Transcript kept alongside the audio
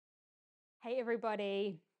Hey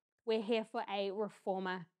everybody, we're here for a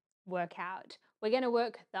reformer workout. We're going to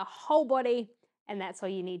work the whole body and that's all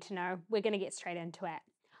you need to know. We're going to get straight into it.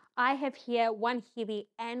 I have here one heavy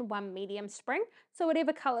and one medium spring. So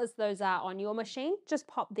whatever colors those are on your machine, just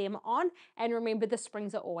pop them on. And remember, the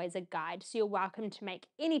springs are always a guide. So you're welcome to make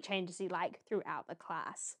any changes you like throughout the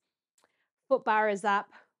class. Foot bar is up.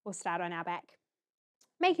 We'll start on our back.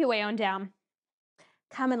 Make your way on down.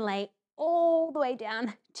 Come and lay all the way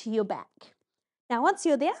down to your back. Now, once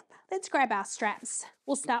you're there, let's grab our straps.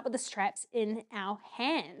 We'll start with the straps in our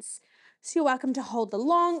hands. So you're welcome to hold the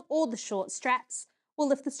long or the short straps. We'll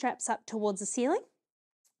lift the straps up towards the ceiling.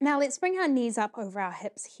 Now let's bring our knees up over our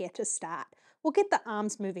hips here to start. We'll get the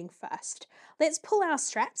arms moving first. Let's pull our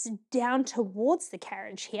straps down towards the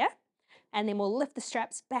carriage here, and then we'll lift the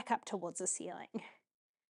straps back up towards the ceiling.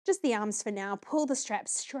 Just the arms for now. Pull the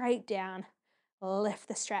straps straight down. Lift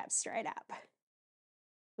the straps straight up.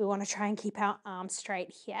 We want to try and keep our arms straight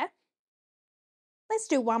here. Let's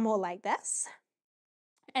do one more like this.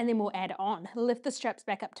 And then we'll add on. Lift the straps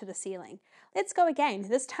back up to the ceiling. Let's go again.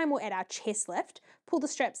 This time we'll add our chest lift. Pull the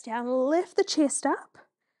straps down, lift the chest up.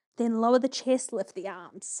 Then lower the chest, lift the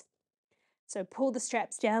arms. So pull the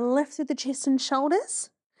straps down, lift through the chest and shoulders.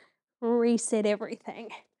 Reset everything.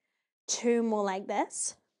 Two more like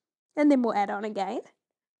this. And then we'll add on again.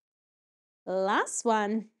 Last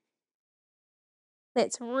one.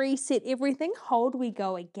 Let's reset everything. Hold, we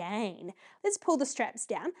go again. Let's pull the straps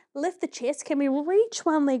down. Lift the chest. Can we reach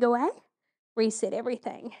one leg away? Reset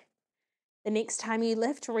everything. The next time you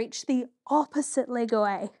lift, reach the opposite leg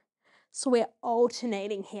away. So we're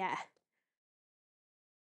alternating here.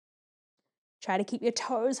 Try to keep your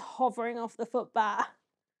toes hovering off the foot bar.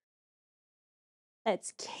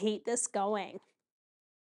 Let's keep this going.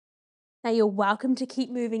 Now you're welcome to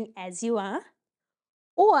keep moving as you are.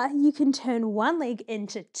 Or you can turn one leg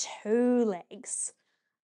into two legs.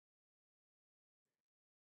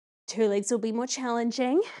 Two legs will be more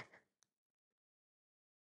challenging.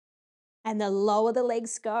 And the lower the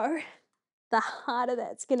legs go, the harder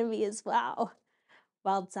that's going to be as well.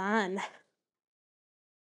 Well done.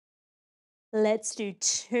 Let's do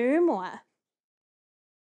two more.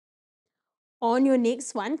 On your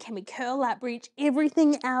next one, can we curl up, reach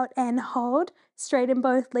everything out and hold? Straighten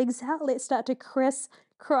both legs out. Let's start to criss,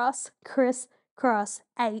 cross, criss, cross.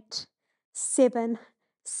 8, 7,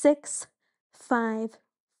 6, 5,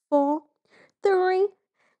 4, 3,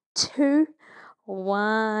 2,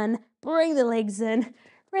 1. Bring the legs in.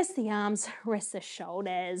 Rest the arms, rest the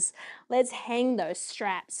shoulders. Let's hang those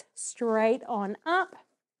straps straight on up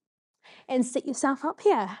and sit yourself up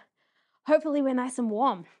here. Hopefully we're nice and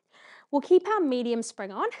warm. We'll keep our medium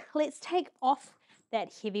spring on. Let's take off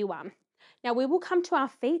that heavy one. Now we will come to our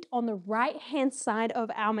feet on the right-hand side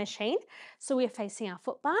of our machine. So we're facing our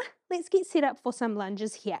foot bar. Let's get set up for some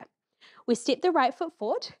lunges here. We step the right foot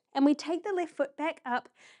forward and we take the left foot back up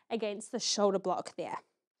against the shoulder block there.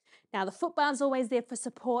 Now the foot bar is always there for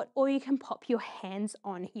support, or you can pop your hands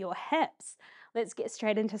on your hips. Let's get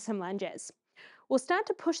straight into some lunges. We'll start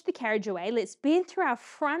to push the carriage away. Let's bend through our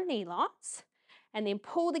front knee lots and then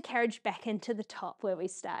pull the carriage back into the top where we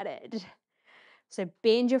started. So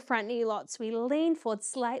bend your front knee lots. We lean forward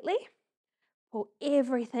slightly. Pull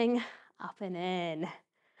everything up and in.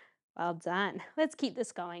 Well done. Let's keep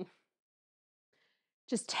this going.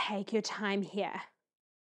 Just take your time here.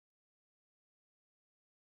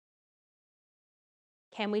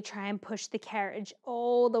 Can we try and push the carriage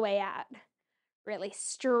all the way out? Really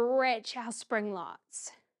stretch our spring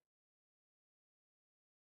lots.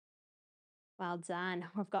 Well done.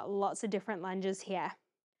 We've got lots of different lunges here.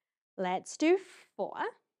 Let's do 4.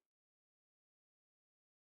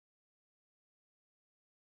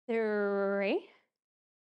 3.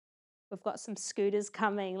 We've got some scooters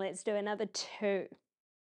coming. Let's do another 2.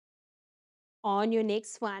 On your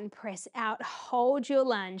next one, press out, hold your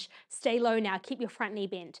lunge. Stay low now, keep your front knee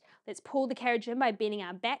bent. Let's pull the carriage in by bending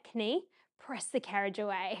our back knee. Press the carriage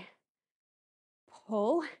away.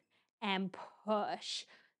 Pull and push.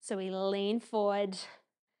 So we lean forward.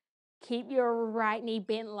 Keep your right knee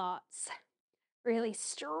bent lots. Really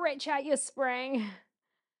stretch out your spring.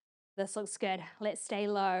 This looks good. Let's stay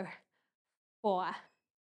low. 4,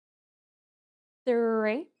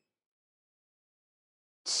 3,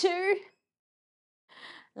 2.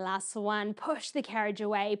 Last one, push the carriage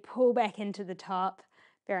away, pull back into the top.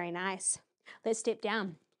 Very nice. Let's step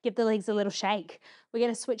down. Give the legs a little shake. We're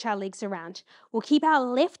going to switch our legs around. We'll keep our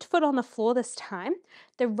left foot on the floor this time.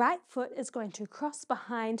 The right foot is going to cross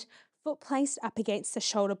behind, foot placed up against the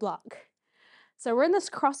shoulder block. So we're in this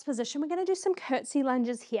cross position. We're going to do some curtsy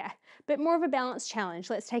lunges here, but more of a balance challenge.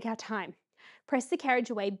 Let's take our time. Press the carriage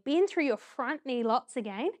away, bend through your front knee lots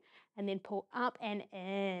again, and then pull up and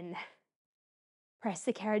in. Press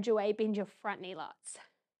the carriage away, bend your front knee lots.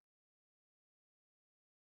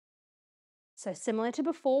 So similar to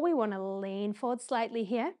before, we want to lean forward slightly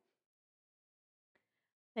here.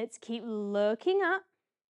 Let's keep looking up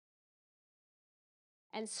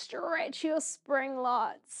and stretch your spring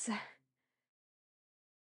lots.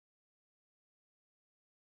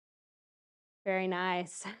 Very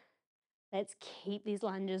nice. Let's keep these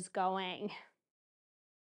lunges going.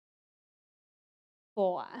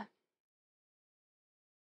 4,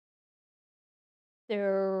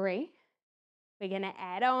 3. We're going to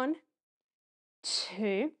add on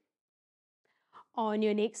 2. On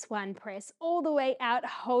your next one, press all the way out,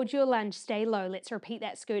 hold your lunge, stay low. Let's repeat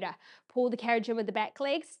that scooter. Pull the carriage in with the back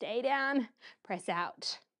leg, stay down, press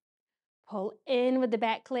out. Pull in with the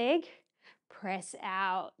back leg, press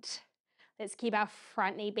out. Let's keep our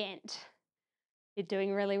front knee bent. You're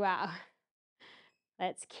doing really well.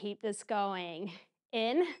 Let's keep this going.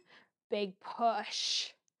 In, big push.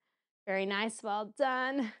 Very nice, well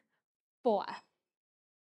done. 4,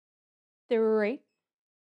 3,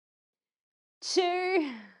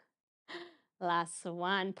 2. Last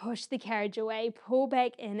one. Push the carriage away, pull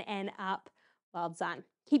back in and up. Well done.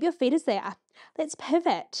 Keep your feet as they are. Let's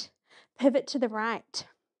pivot. Pivot to the right.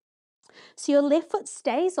 So your left foot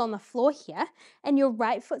stays on the floor here and your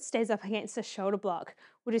right foot stays up against the shoulder block.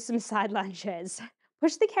 We'll do some side lunges.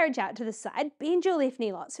 Push the carriage out to the side, bend your left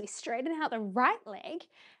knee lots. So we straighten out the right leg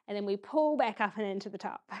and then we pull back up and into the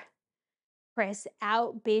top. Press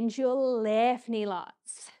out, bend your left knee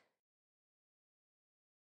lots.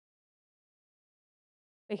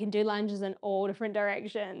 We can do lunges in all different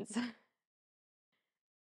directions.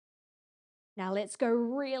 Now let's go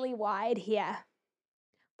really wide here.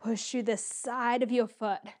 Push through the side of your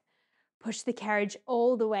foot. Push the carriage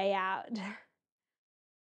all the way out.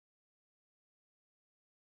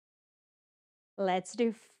 Let's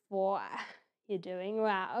do 4. You're doing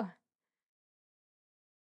well.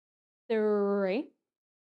 3,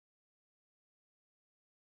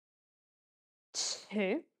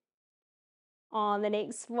 2. On the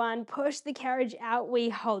next one, push the carriage out. We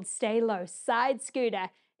hold, stay low. Side scooter,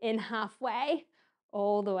 in halfway,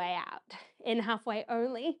 all the way out. In halfway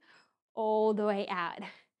only, all the way out.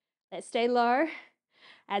 Let's stay low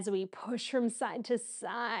as we push from side to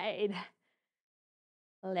side.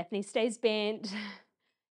 Left knee stays bent.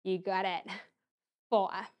 You got it. 4,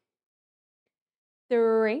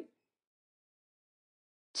 3,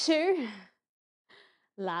 2.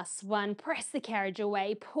 Last one. Press the carriage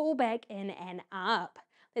away, pull back in and up.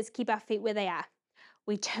 Let's keep our feet where they are.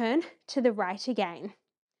 We turn to the right again.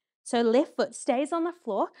 So left foot stays on the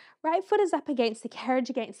floor, right foot is up against the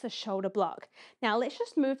carriage against the shoulder block. Now let's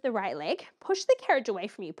just move the right leg, push the carriage away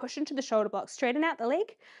from you, push into the shoulder block, straighten out the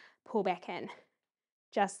leg, pull back in.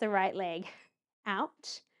 Just the right leg,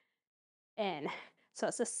 out, in. So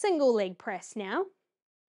it's a single leg press now.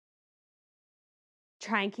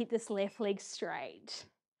 Try and keep this left leg straight.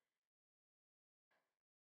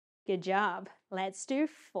 Good job. Let's do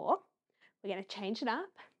 4. We're going to change it up.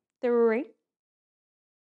 3,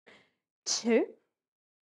 2.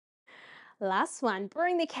 Last one.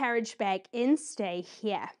 Bring the carriage back in, stay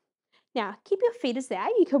here. Now, keep your feet as they are.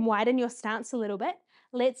 You can widen your stance a little bit.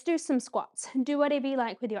 Let's do some squats. Do whatever you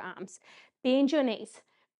like with your arms. Bend your knees.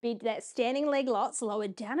 Bend that standing leg lots, lower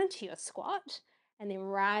down into your squat, and then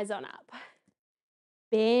rise on up.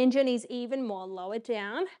 Bend your knees even more, lower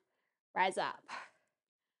down, rise up.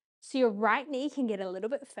 So your right knee can get a little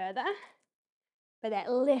bit further, but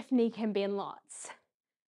that left knee can bend lots.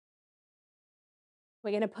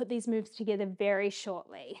 We're going to put these moves together very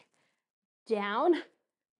shortly. Down,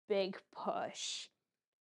 big push.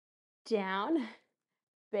 Down,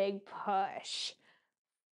 big push.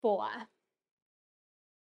 4,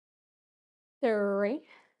 3,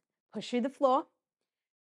 push through the floor.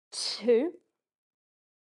 2,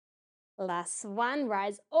 last one,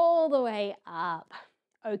 rise all the way up.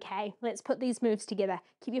 Okay, let's put these moves together.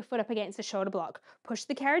 Keep your foot up against the shoulder block. Push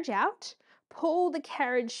the carriage out. Pull the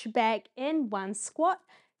carriage back in, one squat,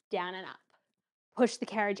 down and up. Push the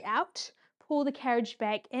carriage out. Pull the carriage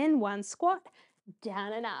back in, one squat,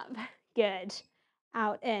 down and up. Good.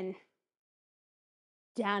 Out, in.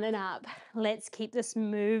 Down and up. Let's keep this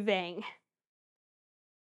moving.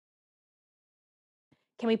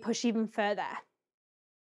 Can we push even further?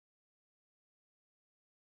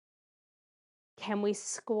 Can we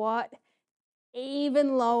squat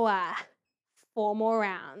even lower? 4 more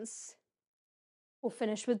rounds. We'll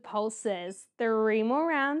finish with pulses. 3 more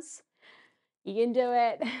rounds. You can do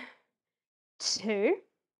it. 2.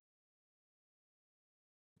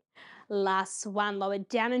 Last one. Lower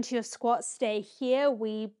down into your squat. Stay here.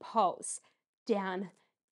 We pulse. Down,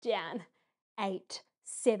 down. 8,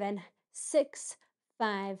 7, 6,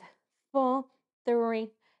 5, 4,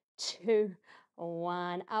 3, 2,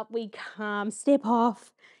 1. Up we come. Step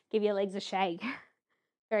off. Give your legs a shake.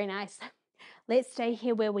 Very nice. Let's stay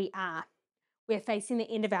here where we are. We're facing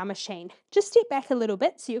the end of our machine. Just step back a little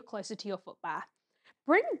bit so you're closer to your foot bar.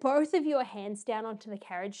 Bring both of your hands down onto the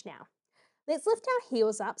carriage now. Let's lift our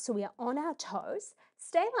heels up so we are on our toes.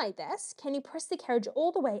 Stay like this. Can you press the carriage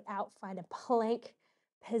all the way out? Find a plank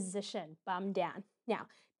position, bum down. Now,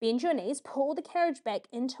 bend your knees, pull the carriage back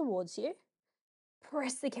in towards you.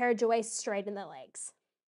 Press the carriage away, straighten the legs.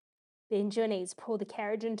 Bend your knees, pull the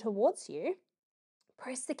carriage in towards you.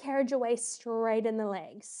 Press the carriage away, straighten the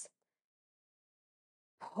legs.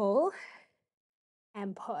 Pull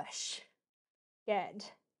and push. Good.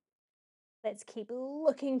 Let's keep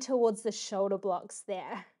looking towards the shoulder blocks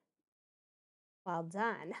there. Well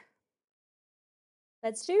done.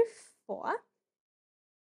 Let's do 4.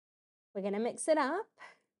 We're going to mix it up.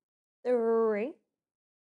 3,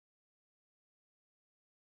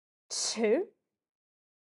 2.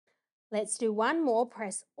 Let's do one more.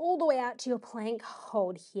 Press all the way out to your plank.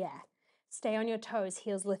 Hold here. Stay on your toes,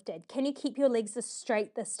 heels lifted. Can you keep your legs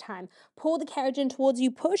straight this time? Pull the carriage in towards you.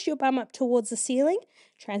 Push your bum up towards the ceiling.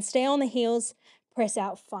 Try and stay on the heels. Press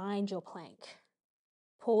out. Find your plank.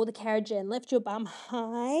 Pull the carriage in. Lift your bum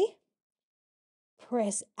high.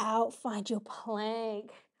 Press out. Find your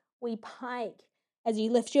plank. We pike. As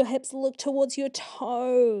you lift your hips, look towards your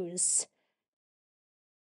toes.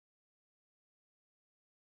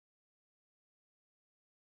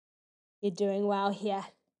 You're doing well here.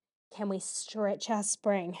 Can we stretch our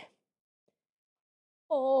spring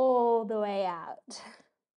all the way out?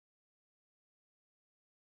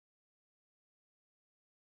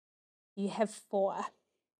 You have 4.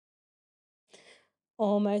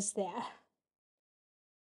 Almost there.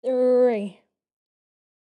 3,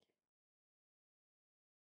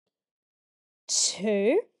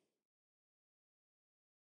 2.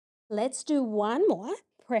 Let's do one more.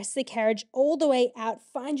 Press the carriage all the way out.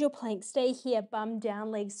 Find your plank. Stay here. Bum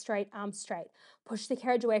down, legs straight, arms straight. Push the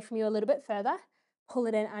carriage away from you a little bit further. Pull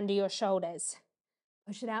it in under your shoulders.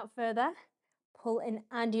 Push it out further. Pull in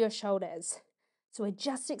under your shoulders. So we're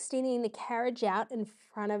just extending the carriage out in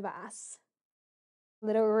front of us.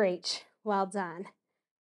 Little reach. Well done.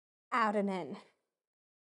 Out and in.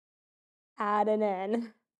 Out and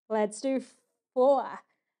in. Let's do 4.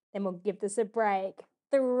 Then we'll give this a break.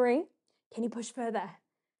 3. Can you push further?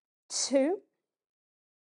 2.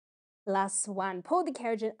 Last 1. Pull the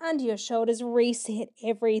carriage in under your shoulders. Reset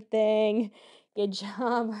everything. Good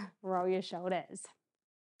job. Roll your shoulders.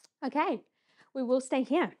 Okay, we will stay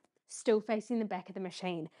here, still facing the back of the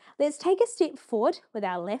machine. Let's take a step forward with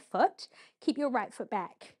our left foot. Keep your right foot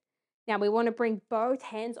back. Now we want to bring both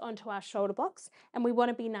hands onto our shoulder blocks and we want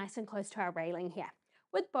to be nice and close to our railing here.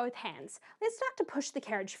 With both hands, let's start to push the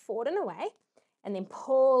carriage forward and away and then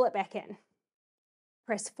pull it back in.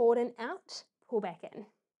 Press forward and out, pull back in.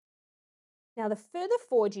 Now the further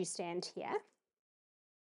forward you stand here,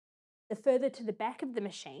 the further to the back of the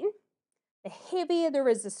machine, the heavier the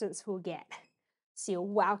resistance will get. So you're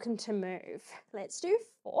welcome to move. Let's do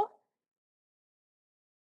 4,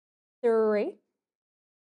 3,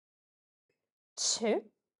 2.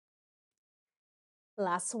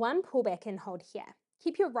 Last 1, pull back and hold here.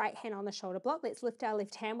 Keep your right hand on the shoulder block. Let's lift our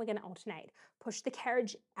left hand. We're going to alternate. Push the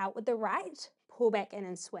carriage out with the right, pull back in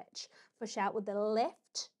and switch. Push out with the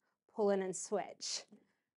left, pull in and switch.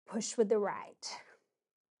 Push with the right,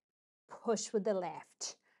 push with the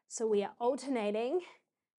left. So we are alternating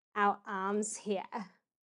our arms here.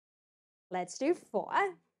 Let's do 4.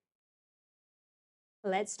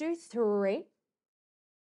 Let's do 3.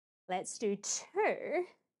 Let's do 2.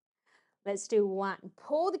 Let's do 1.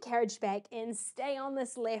 Pull the carriage back in. Stay on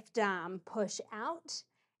this left arm. Push out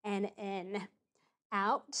and in.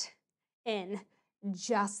 Out, in.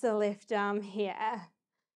 Just the left arm here.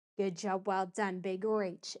 Good job. Well done. Big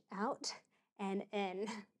reach. Out and in.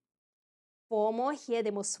 4 more here.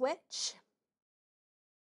 Then we'll switch.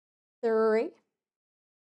 3,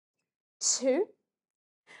 2.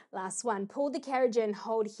 Last 1. Pull the carriage in.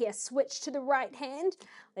 Hold here. Switch to the right hand.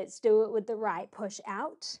 Let's do it with the right. Push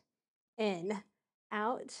out. In,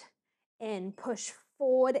 out, in. Push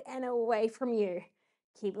forward and away from you.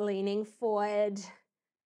 Keep leaning forward.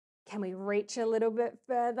 Can we reach a little bit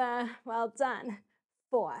further? Well done.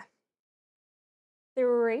 4,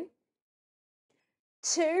 3,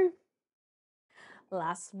 2.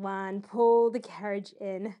 Last 1. Pull the carriage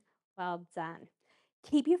in. Well done.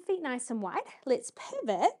 Keep your feet nice and wide. Let's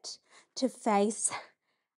pivot to face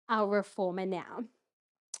our reformer now.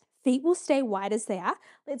 Feet will stay wide as they are.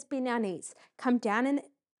 Let's bend our knees. Come down and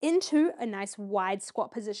into a nice wide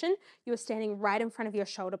squat position. You're standing right in front of your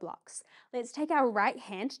shoulder blocks. Let's take our right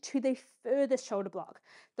hand to the furthest shoulder block,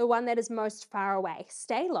 the one that is most far away.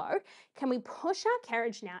 Stay low. Can we push our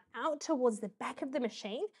carriage now out towards the back of the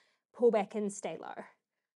machine? Pull back and stay low.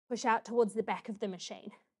 Push out towards the back of the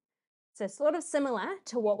machine. So sort of similar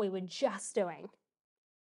to what we were just doing.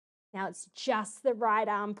 Now it's just the right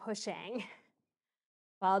arm pushing.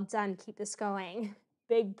 Well done, keep this going.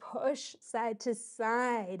 Big push, side to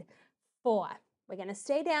side. 4. We're gonna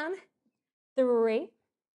stay down. 3,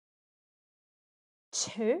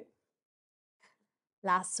 2.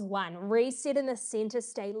 Last one. Reset in the center,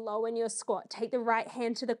 stay low in your squat. Take the right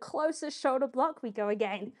hand to the closest shoulder block. We go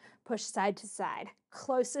again. Push side to side.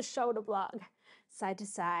 Closest shoulder block, side to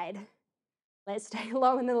side. Let's stay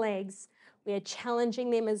low in the legs. We are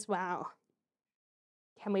challenging them as well.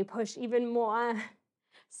 Can we push even more?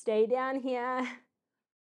 Stay down here.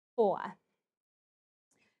 4,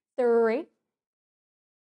 3,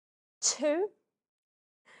 2.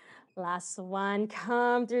 Last one.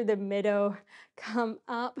 Come through the middle. Come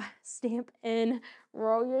up, stamp in,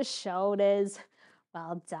 roll your shoulders.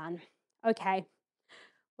 Well done. Okay,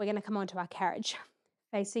 we're going to come onto our carriage.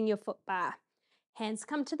 Facing your foot bar. Hands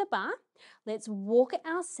come to the bar. Let's walk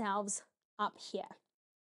ourselves up here.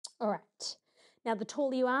 All right. Now, the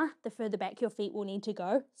taller you are, the further back your feet will need to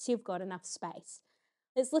go, so you've got enough space.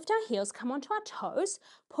 Let's lift our heels, come onto our toes,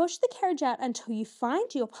 push the carriage out until you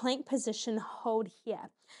find your plank position, hold here.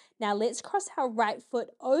 Now let's cross our right foot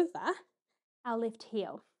over our left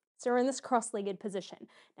heel. So we're in this cross-legged position.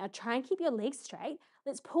 Now try and keep your legs straight.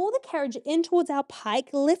 Let's pull the carriage in towards our pike,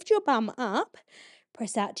 lift your bum up,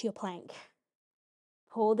 press out to your plank.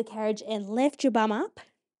 Pull the carriage in, lift your bum up,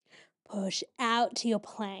 push out to your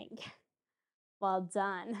plank. Well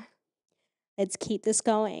done. Let's keep this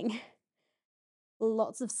going.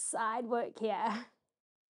 Lots of side work here.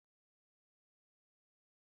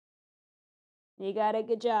 You got it,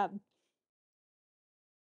 good job.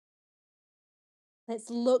 Let's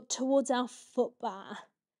look towards our foot bar.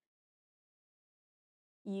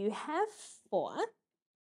 You have 4,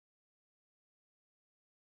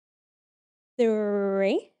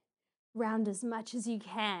 3, round as much as you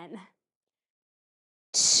can.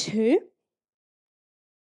 2.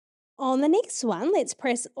 On the next one, let's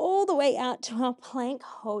press all the way out to our plank,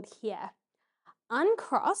 hold here.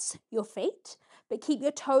 Uncross your feet, but keep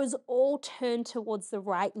your toes all turned towards the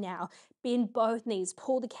right now. Bend both knees,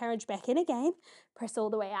 pull the carriage back in again, press all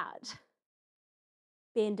the way out.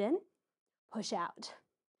 Bend in, push out.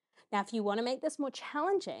 Now, if you want to make this more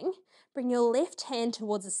challenging, bring your left hand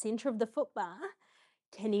towards the center of the foot bar.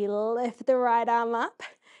 Can you lift the right arm up?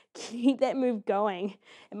 Keep that move going.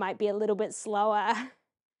 It might be a little bit slower.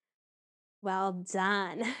 Well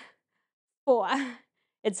done. 4.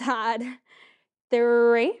 It's hard.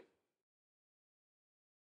 3,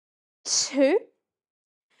 2.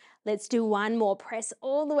 Let's do one more. Press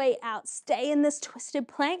all the way out. Stay in this twisted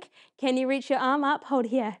plank. Can you reach your arm up? Hold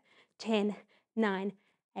here. 10, 9,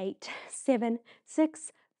 8, 7,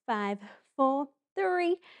 6, 5, 4,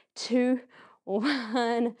 3, 2,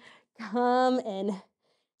 1. Come in.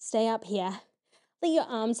 Stay up here. Let your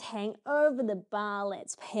arms hang over the bar.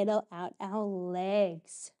 Let's pedal out our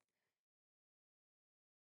legs.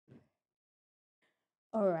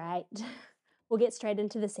 All right. We'll get straight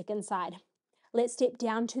into the second side. Let's step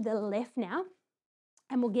down to the left now,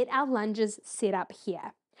 and we'll get our lunges set up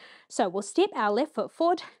here. So we'll step our left foot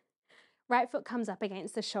forward. Right foot comes up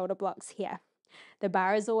against the shoulder blocks here. The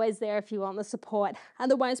bar is always there if you want the support.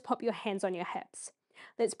 Otherwise, pop your hands on your hips.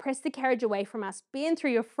 Let's press the carriage away from us. Bend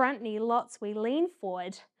through your front knee lots. We lean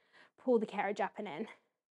forward. Pull the carriage up and in.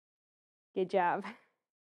 Good job.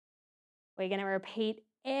 We're going to repeat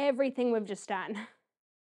everything we've just done.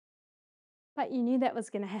 But you knew that was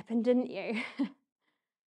going to happen, didn't you?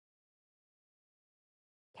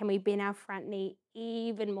 Can we bend our front knee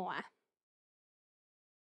even more?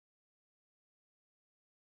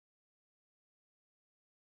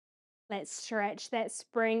 Let's stretch that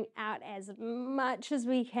spring out as much as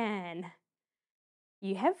we can.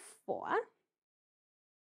 You have 4.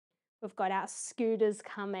 We've got our scooters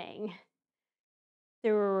coming.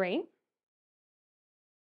 3,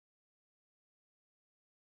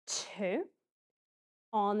 2.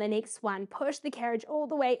 On the next one, push the carriage all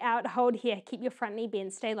the way out. Hold here. Keep your front knee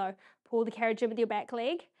bent. Stay low. Pull the carriage in with your back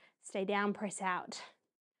leg. Stay down, press out.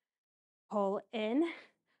 Pull in,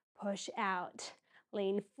 push out.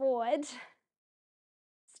 Lean forward.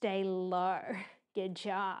 Stay low. Good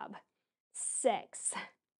job. 6,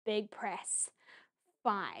 big press.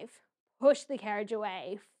 5, push the carriage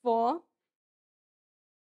away. 4,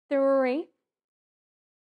 3,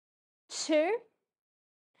 2.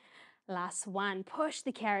 Last one, push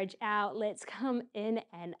the carriage out. Let's come in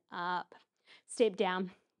and up. Step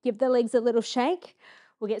down. Give the legs a little shake.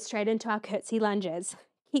 We'll get straight into our curtsy lunges.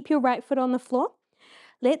 Keep your right foot on the floor.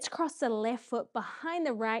 Let's cross the left foot behind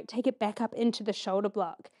the right. Take it back up into the shoulder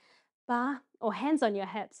block. Bar or hands on your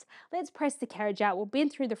hips. Let's press the carriage out. We'll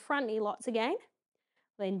bend through the front knee lots again.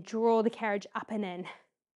 Then draw the carriage up and in.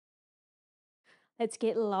 Let's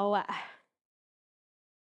get lower.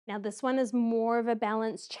 Now this one is more of a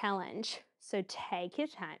balance challenge, so take your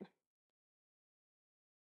time.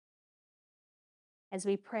 As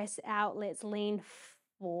we press out, let's lean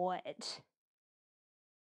forward.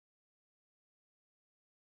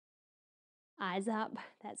 Eyes up,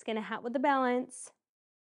 that's going to help with the balance.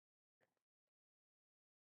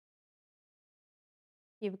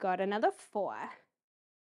 You've got another 4.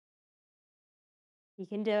 You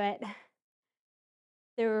can do it.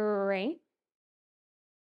 3,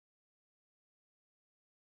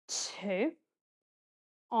 2.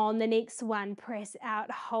 On the next one, press out,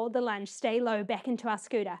 hold the lunge, stay low, back into our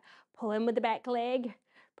scooter. Pull in with the back leg,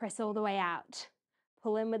 press all the way out.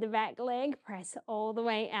 Pull in with the back leg, press all the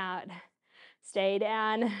way out. Stay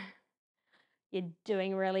down. You're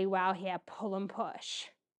doing really well here. Pull and push.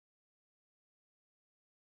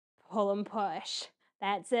 Pull and push.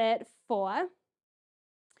 That's it. 4,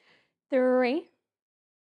 3,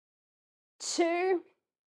 2.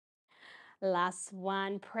 Last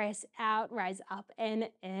one. Press out, rise up and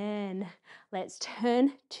in. Let's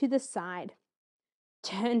turn to the side.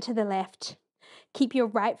 Turn to the left. Keep your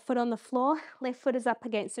right foot on the floor. Left foot is up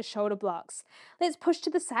against the shoulder blocks. Let's push to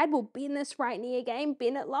the side. We'll bend this right knee again.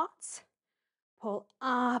 Bend it lots. Pull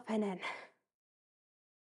up and in.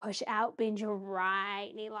 Push out. Bend your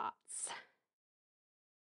right knee lots.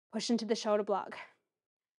 Push into the shoulder block.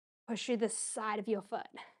 Push through the side of your foot.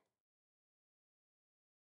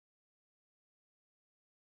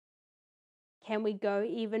 Can we go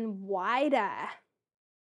even wider?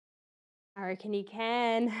 I reckon you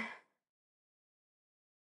can.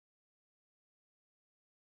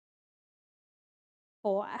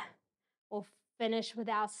 4. We'll finish with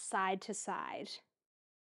our side to side.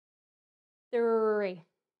 3,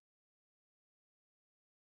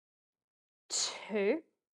 2.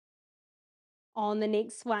 On the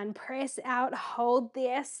next one, press out, hold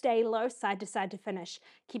there, stay low, side to side to finish.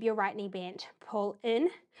 Keep your right knee bent. Pull in,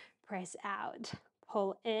 press out.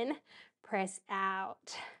 Pull in, press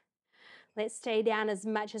out. Let's stay down as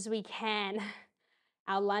much as we can.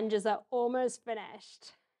 Our lunges are almost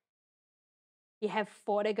finished. You have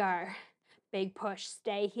 4 to go. Big push,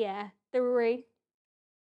 stay here. 3,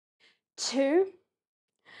 2.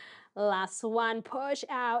 Last one, push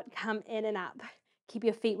out, come in and up. Keep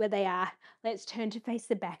your feet where they are. Let's turn to face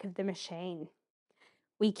the back of the machine.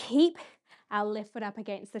 We keep our left foot up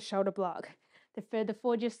against the shoulder block. The further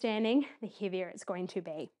forward you're standing, the heavier it's going to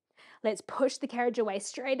be. Let's push the carriage away,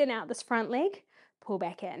 straighten out this front leg, pull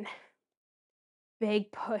back in.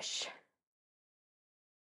 Big push.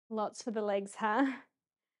 Lots for the legs, huh?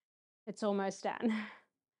 It's almost done.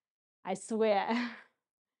 I swear.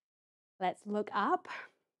 Let's look up.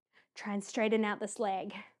 Try and straighten out this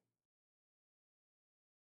leg.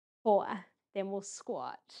 4. Then we'll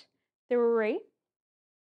squat. 3,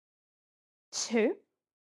 2.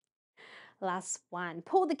 Last one.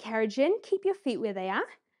 Pull the carriage in. Keep your feet where they are.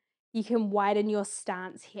 You can widen your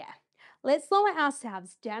stance here. Let's lower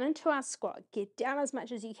ourselves down into our squat. Get down as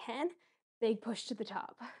much as you can. Big push to the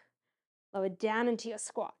top. Lower down into your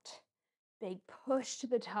squat. Big push to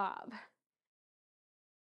the top.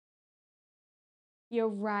 Your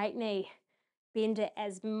right knee, bend it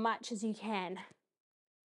as much as you can.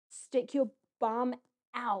 Stick your bum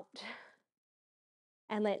out.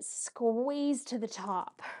 And let's squeeze to the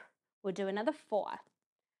top. We'll do another 4.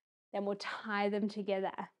 Then we'll tie them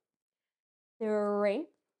together. 3,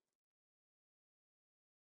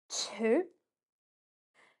 2.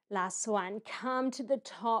 Last one. Come to the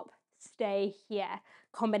top. Stay here.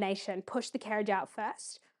 Combination. Push the carriage out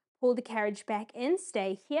first. Pull the carriage back in.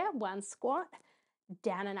 Stay here. 1 squat.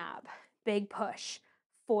 Down and up. Big push.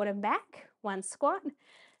 Forward and back. 1 squat.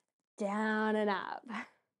 Down and up.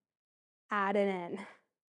 Out and in.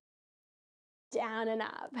 Down and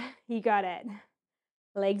up. You got it.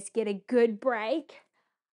 Legs get a good break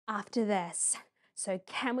after this. So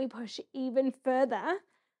can we push even further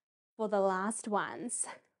for the last ones?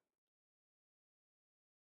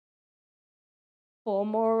 4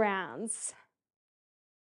 more rounds.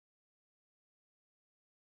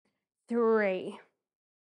 3.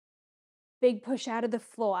 Big push out of the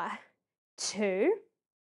floor. 2.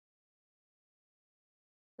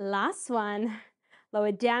 Last one.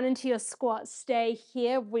 Lower down into your squat. Stay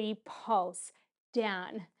here. Repulse.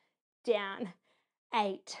 Down, down.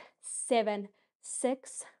 8, 7,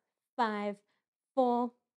 6, 5,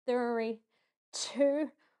 4, 3,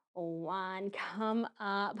 2, 1. Come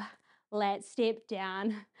up. Let's step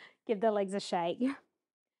down. Give the legs a shake.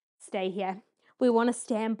 Stay here. We want to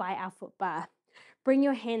stand by our foot bar. Bring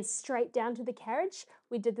your hands straight down to the carriage.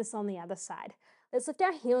 We did this on the other side. Let's lift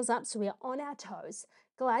our heels up so we are on our toes.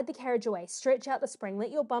 Glide the carriage away. Stretch out the spring.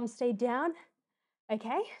 Let your bum stay down.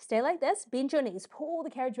 Okay, stay like this. Bend your knees. Pull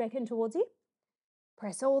the carriage back in towards you.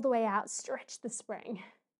 Press all the way out. Stretch the spring.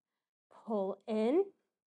 Pull in.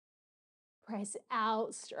 Press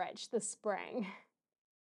out. Stretch the spring.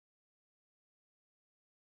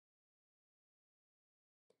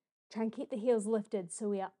 Try and keep the heels lifted so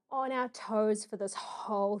we are on our toes for this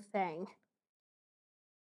whole thing.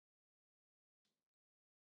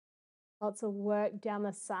 Lots of work down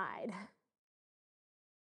the side.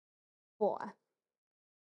 4.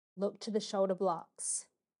 Look to the shoulder blocks.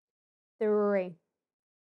 3,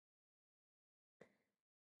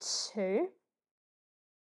 2.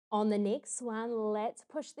 On the next one, let's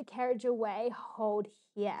push the carriage away. Hold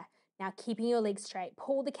here. Now keeping your legs straight.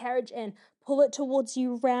 Pull the carriage in. Pull it towards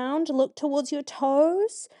you round. Look towards your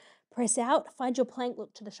toes. Press out. Find your plank.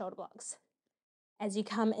 Look to the shoulder blocks. As you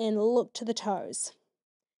come in, look to the toes.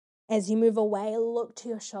 As you move away, look to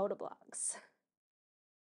your shoulder blocks.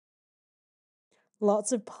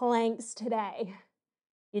 Lots of planks today.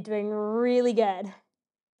 You're doing really good.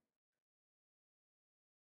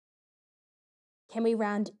 Can we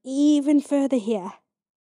round even further here?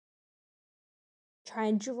 Try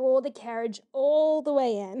and draw the carriage all the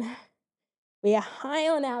way in. We are high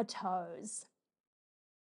on our toes.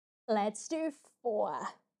 Let's do 4.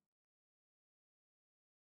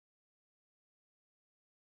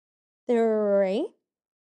 3,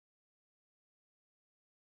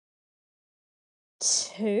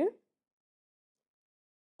 2.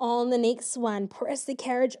 On the next one, press the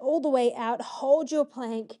carriage all the way out. Hold your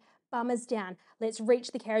plank. Bum is down. Let's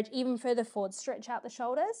reach the carriage even further forward. Stretch out the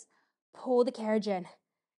shoulders. Pull the carriage in.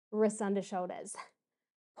 Wrists under shoulders.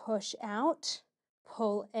 Push out.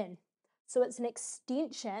 Pull in. So it's an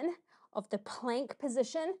extension of the plank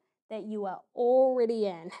position that you are already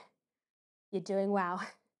in. You're doing well.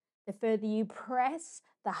 The further you press,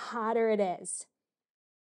 the harder it is.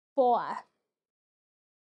 4,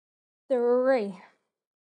 3,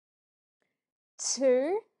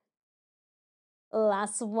 2.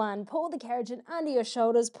 Last one. Pull the carriage in under your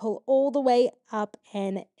shoulders. Pull all the way up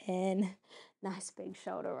and in. Nice big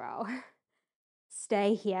shoulder roll.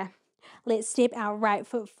 Stay here. Let's step our right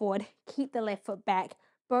foot forward. Keep the left foot back.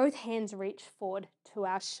 Both hands reach forward to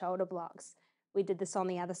our shoulder blocks. We did this on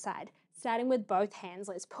the other side. Starting with both hands,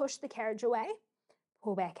 let's push the carriage away.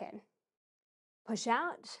 Pull back in. Push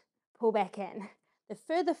out. Pull back in. The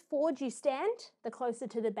further forward you stand, the closer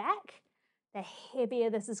to the back, the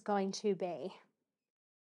heavier this is going to be.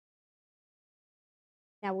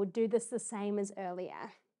 Now we'll do this the same as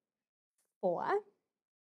earlier. 4,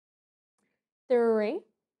 3,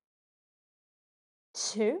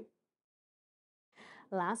 2.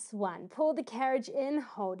 Last one. Pull the carriage in,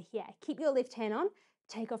 hold here. Keep your left hand on,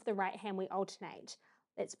 take off the right hand, we alternate.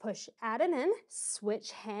 Let's push out and in,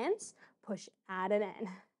 switch hands, push out and in.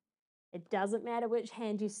 It doesn't matter which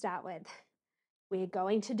hand you start with. We're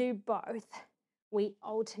going to do both. We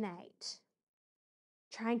alternate.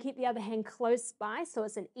 Try and keep the other hand close by so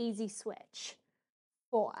it's an easy switch.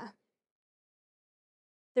 4,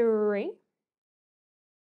 3,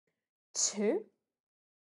 2.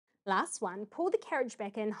 Last one. Pull the carriage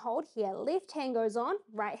back in, hold here. Left hand goes on,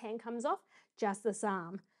 right hand comes off. Just this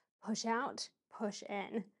arm. Push out, push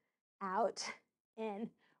in, out, in.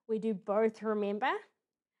 We do both, remember?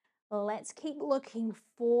 Let's keep looking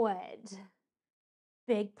forward.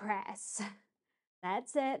 Big press.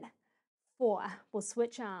 That's it. 4. We'll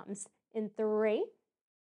switch arms in 3,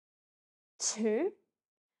 2.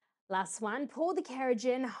 Last one. Pull the carriage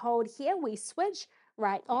in, hold here. We switch.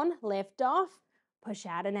 Right on, left off. Push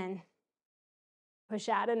out and in. Push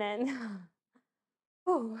out and in.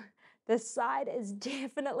 Ooh, this side is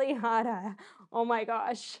definitely harder. Oh my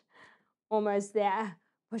gosh. Almost there.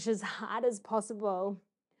 Push as hard as possible.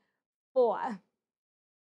 4,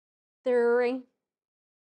 3,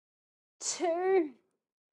 2.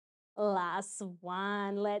 Last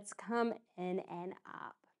one. Let's come in and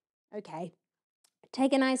up. Okay.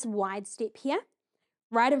 Take a nice wide step here,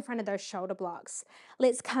 right in front of those shoulder blocks.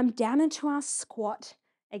 Let's come down into our squat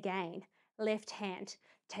again. Left hand.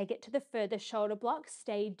 Take it to the furthest shoulder block.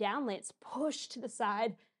 Stay down. Let's push to the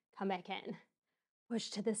side. Come back in. Push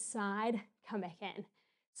to the side. Come back in.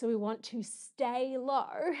 So we want to stay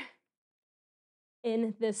low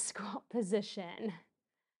in this squat position.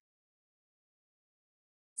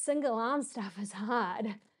 Single arm stuff is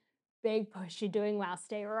hard. Big push, you're doing well.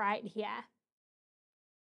 Stay right here.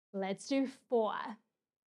 Let's do 4.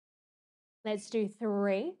 Let's do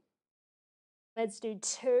 3. Let's do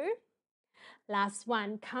 2. Last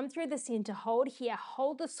one. Come through the center. Hold here.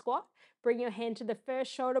 Hold the squat. Bring your hand to the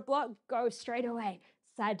first shoulder block. Go straight away.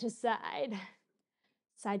 Side to side.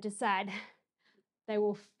 Side to side. They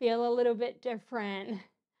will feel a little bit different.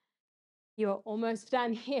 You're almost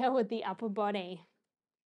done here with the upper body.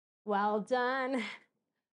 Well done.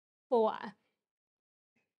 4,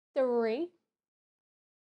 3,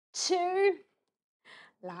 2.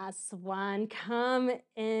 Last one. Come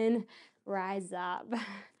in. Rise up.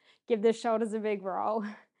 Give the shoulders a big roll.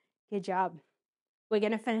 Good job. We're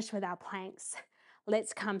going to finish with our planks.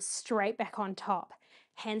 Let's come straight back on top.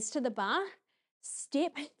 Hands to the bar.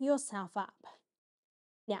 Step yourself up.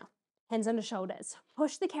 Now, hands under shoulders.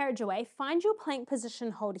 Push the carriage away. Find your plank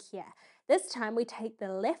position, hold here. This time we take the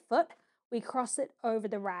left foot, we cross it over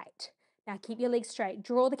the right. Now keep your legs straight.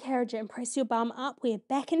 Draw the carriage in, press your bum up. We're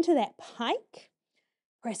back into that pike.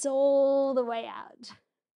 Press all the way out.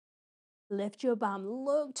 Lift your bum,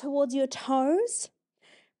 look towards your toes.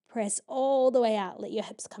 Press all the way out, let your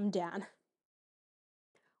hips come down.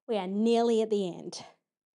 We are nearly at the end.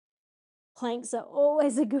 Planks are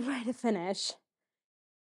always a good way to finish.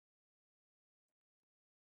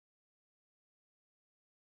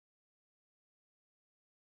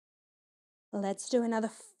 Let's do another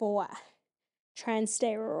 4. Try and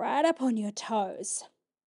stay right up on your toes.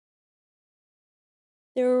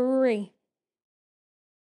 3,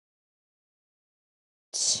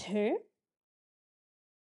 2.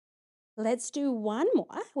 Let's do one more.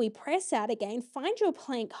 We press out again. Find your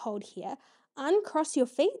plank hold here. Uncross your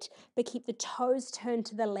feet, but keep the toes turned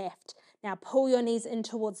to the left. Now pull your knees in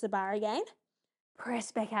towards the bar again.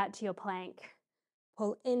 Press back out to your plank.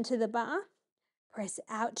 Pull into the bar. Press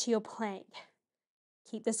out to your plank.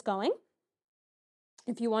 Keep this going.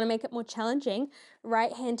 If you want to make it more challenging,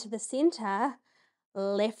 right hand to the center,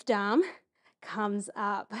 left arm comes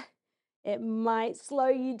up. It might slow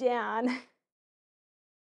you down.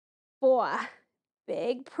 4,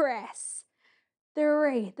 big press.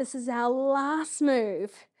 3, this is our last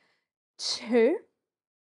move. 2,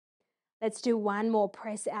 let's do one more,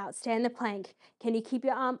 press out, stay in the plank. Can you keep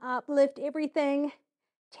your arm up, lift everything?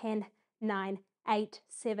 10, 9, 8,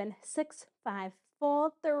 7, 6, 5,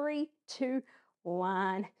 4, 3, 2,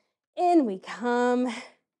 1. In we come.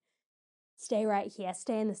 Stay right here,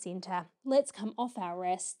 stay in the center. Let's come off our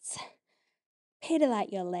wrists. Pedal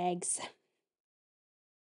out your legs.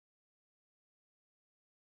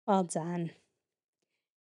 Well done.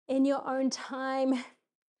 In your own time,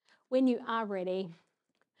 when you are ready,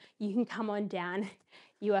 you can come on down.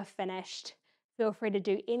 You are finished. Feel free to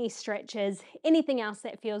do any stretches, anything else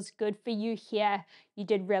that feels good for you here. You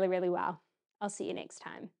did really, really well. I'll see you next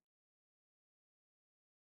time.